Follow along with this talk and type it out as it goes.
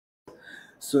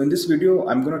So in this video,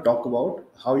 I'm going to talk about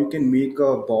how you can make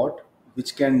a bot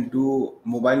which can do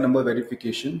mobile number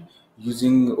verification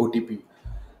using OTP.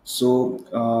 So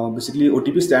basically,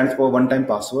 OTP stands for one-time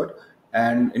password,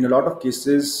 and in a lot of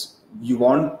cases, you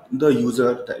want the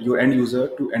user, your end user,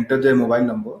 to enter their mobile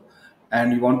number,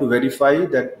 and you want to verify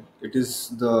that it is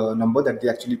the number that they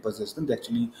actually possess, and they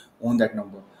actually own that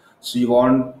number. So you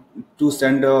want to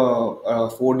send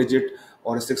a four-digit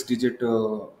or a six-digit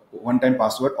one-time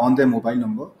password on their mobile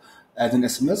number as an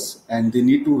SMS, and they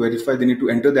need to verify. They need to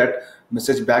enter that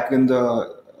message back in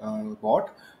the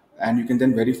bot, and you can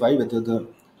then verify whether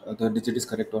the digit is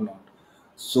correct or not.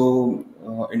 So,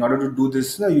 in order to do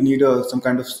this, you need some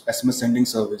kind of SMS sending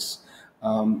service.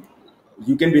 Um,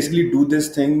 you can basically do this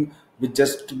thing with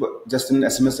just an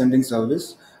SMS sending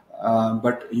service,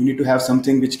 but you need to have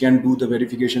something which can do the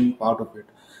verification part of it.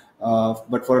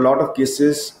 But for a lot of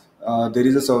cases, there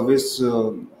is a service.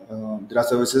 There are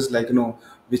services like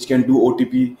which can do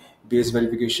OTP based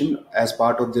verification as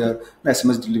part of their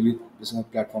SMS delivery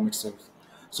platform itself.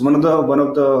 So one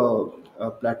of the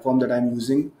platform that I'm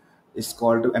using is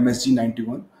called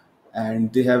MSG91,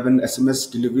 and they have an SMS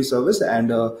delivery service and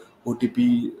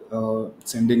OTP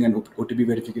sending and OTP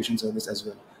verification service as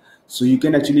well. So you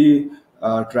can actually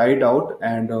try it out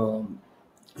and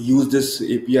use this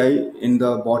API in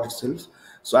the bot itself.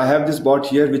 So I have this bot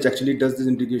here which actually does this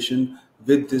integration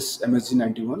with this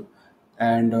MSG91,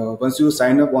 and once you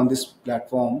sign up on this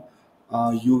platform,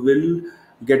 you will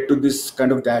get to this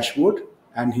kind of dashboard,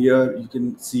 and here you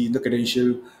can see the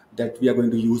credential that we are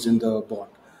going to use in the bot.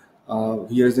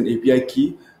 Here is an API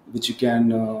key which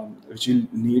you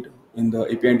need in the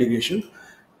API integration,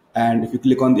 and if you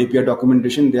click on the API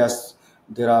documentation,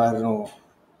 there are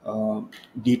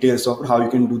details of how you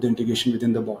can do the integration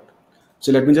within the bot.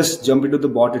 So let me just jump into the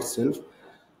bot itself.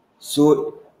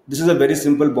 So this is a very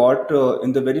simple bot.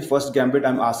 In the very first gambit,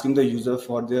 I'm asking the user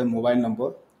for their mobile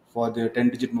number, for their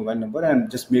 10-digit mobile number, and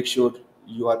just make sure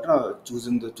you are choose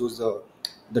the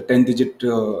 10-digit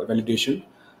validation.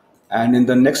 And in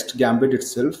the next gambit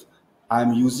itself,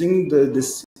 I'm using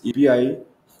this API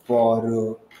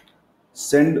for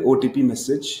send OTP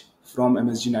message from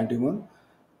MSG91,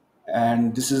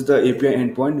 and this is the API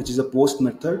endpoint, which is a post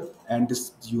method, and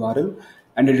this URL,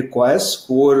 and it requires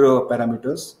four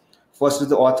parameters. First is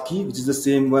the auth key, which is the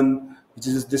same one, which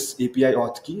is this API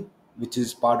auth key, which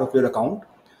is part of your account.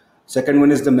 Second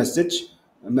one is the message.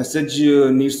 A message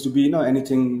needs to be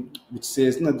anything which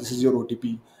says this is your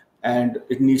OTP, and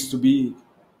it needs to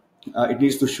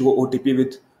show OTP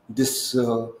with this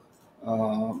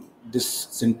this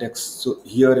syntax. So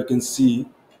here you can see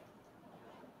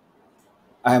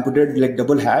I have put it like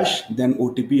double hash, then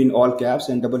OTP in all caps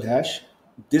and double hash.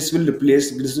 This will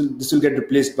get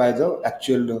replaced by the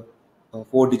actual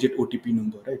four-digit OTP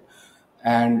number, right?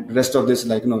 And rest of this,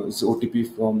 like it's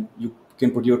OTP from, you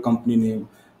can put your company name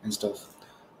and stuff.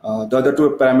 The other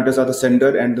two parameters are the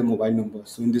sender and the mobile number.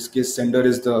 So in this case, sender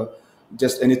is the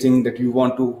just anything that you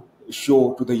want to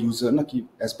show to the user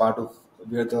as part of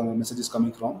where the message is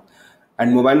coming from,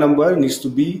 and mobile number needs to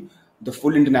be the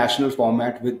full international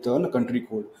format with the country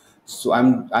code. So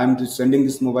I'm just sending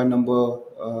this mobile number.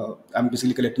 I'm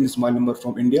basically collecting this mobile number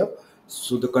from India.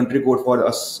 So the country code for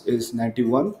us is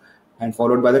 91, and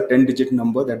followed by the 10-digit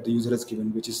number that the user has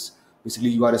given, which is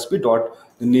basically URSP dot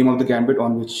the name of the gambit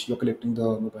on which you're collecting the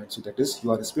mobile. So that is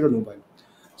URSP dot mobile.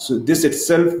 So this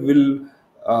itself will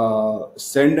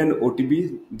send an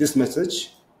OTP, this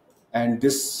message, and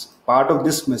this part of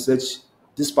the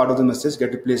message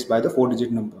get replaced by the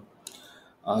four-digit number.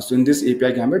 So in this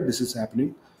API gambit, this is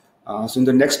happening. So in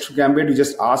the next gambit, you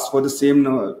just ask for the same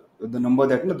the number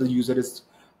that the user is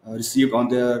received on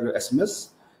their SMS,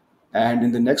 and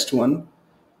in the next one,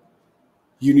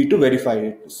 you need to verify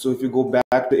it. So if you go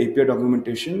back to API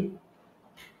documentation,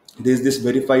 there is this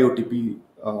verify OTP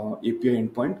API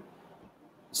endpoint.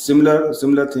 Similar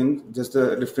thing, just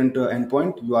a different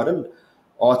endpoint URL.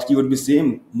 Auth key would be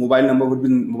same. Mobile number would be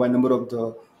mobile number of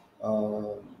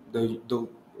the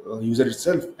user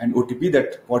itself, and OTP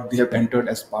that what they have entered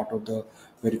as part of the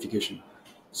verification.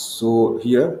 So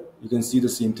here you can see the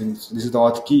same thing. So this is the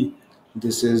auth key.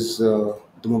 This is the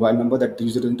mobile number that the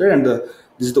user entered, and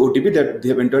this is the OTP that they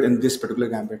have entered in this particular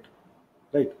gambit,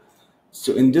 right?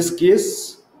 So in this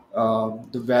case,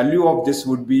 the value of this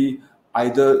would be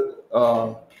either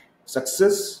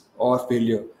success or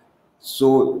failure.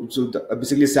 So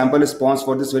basically, sample response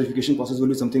for this verification process will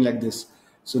be something like this.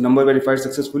 So number verified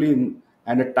successfully,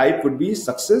 and a type would be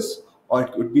success or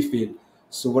it could be fail.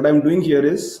 So what I'm doing here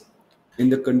is, in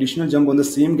the conditional jump on the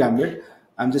same gambit,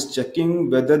 I'm just checking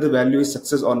whether the value is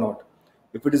success or not.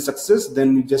 If it is success,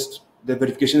 then the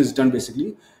verification is done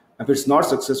basically, If it's not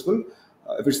successful,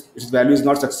 if its value is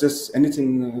not success,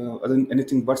 anything other than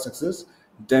anything but success,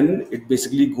 then it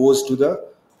basically goes to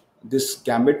the this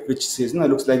gambit which says, no,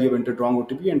 looks like you've entered wrong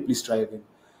OTP and please try again.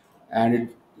 And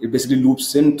it basically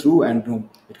loops in through, and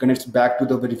it connects back to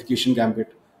the verification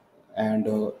gambit, and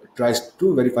it tries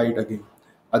to verify it again.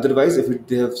 Otherwise, if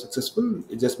they are successful,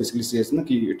 it just basically says, no,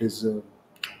 ki it is the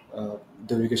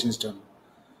verification is done.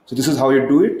 So this is how you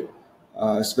do it.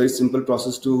 It's a very simple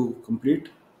process to complete.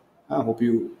 I hope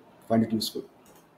you find it useful.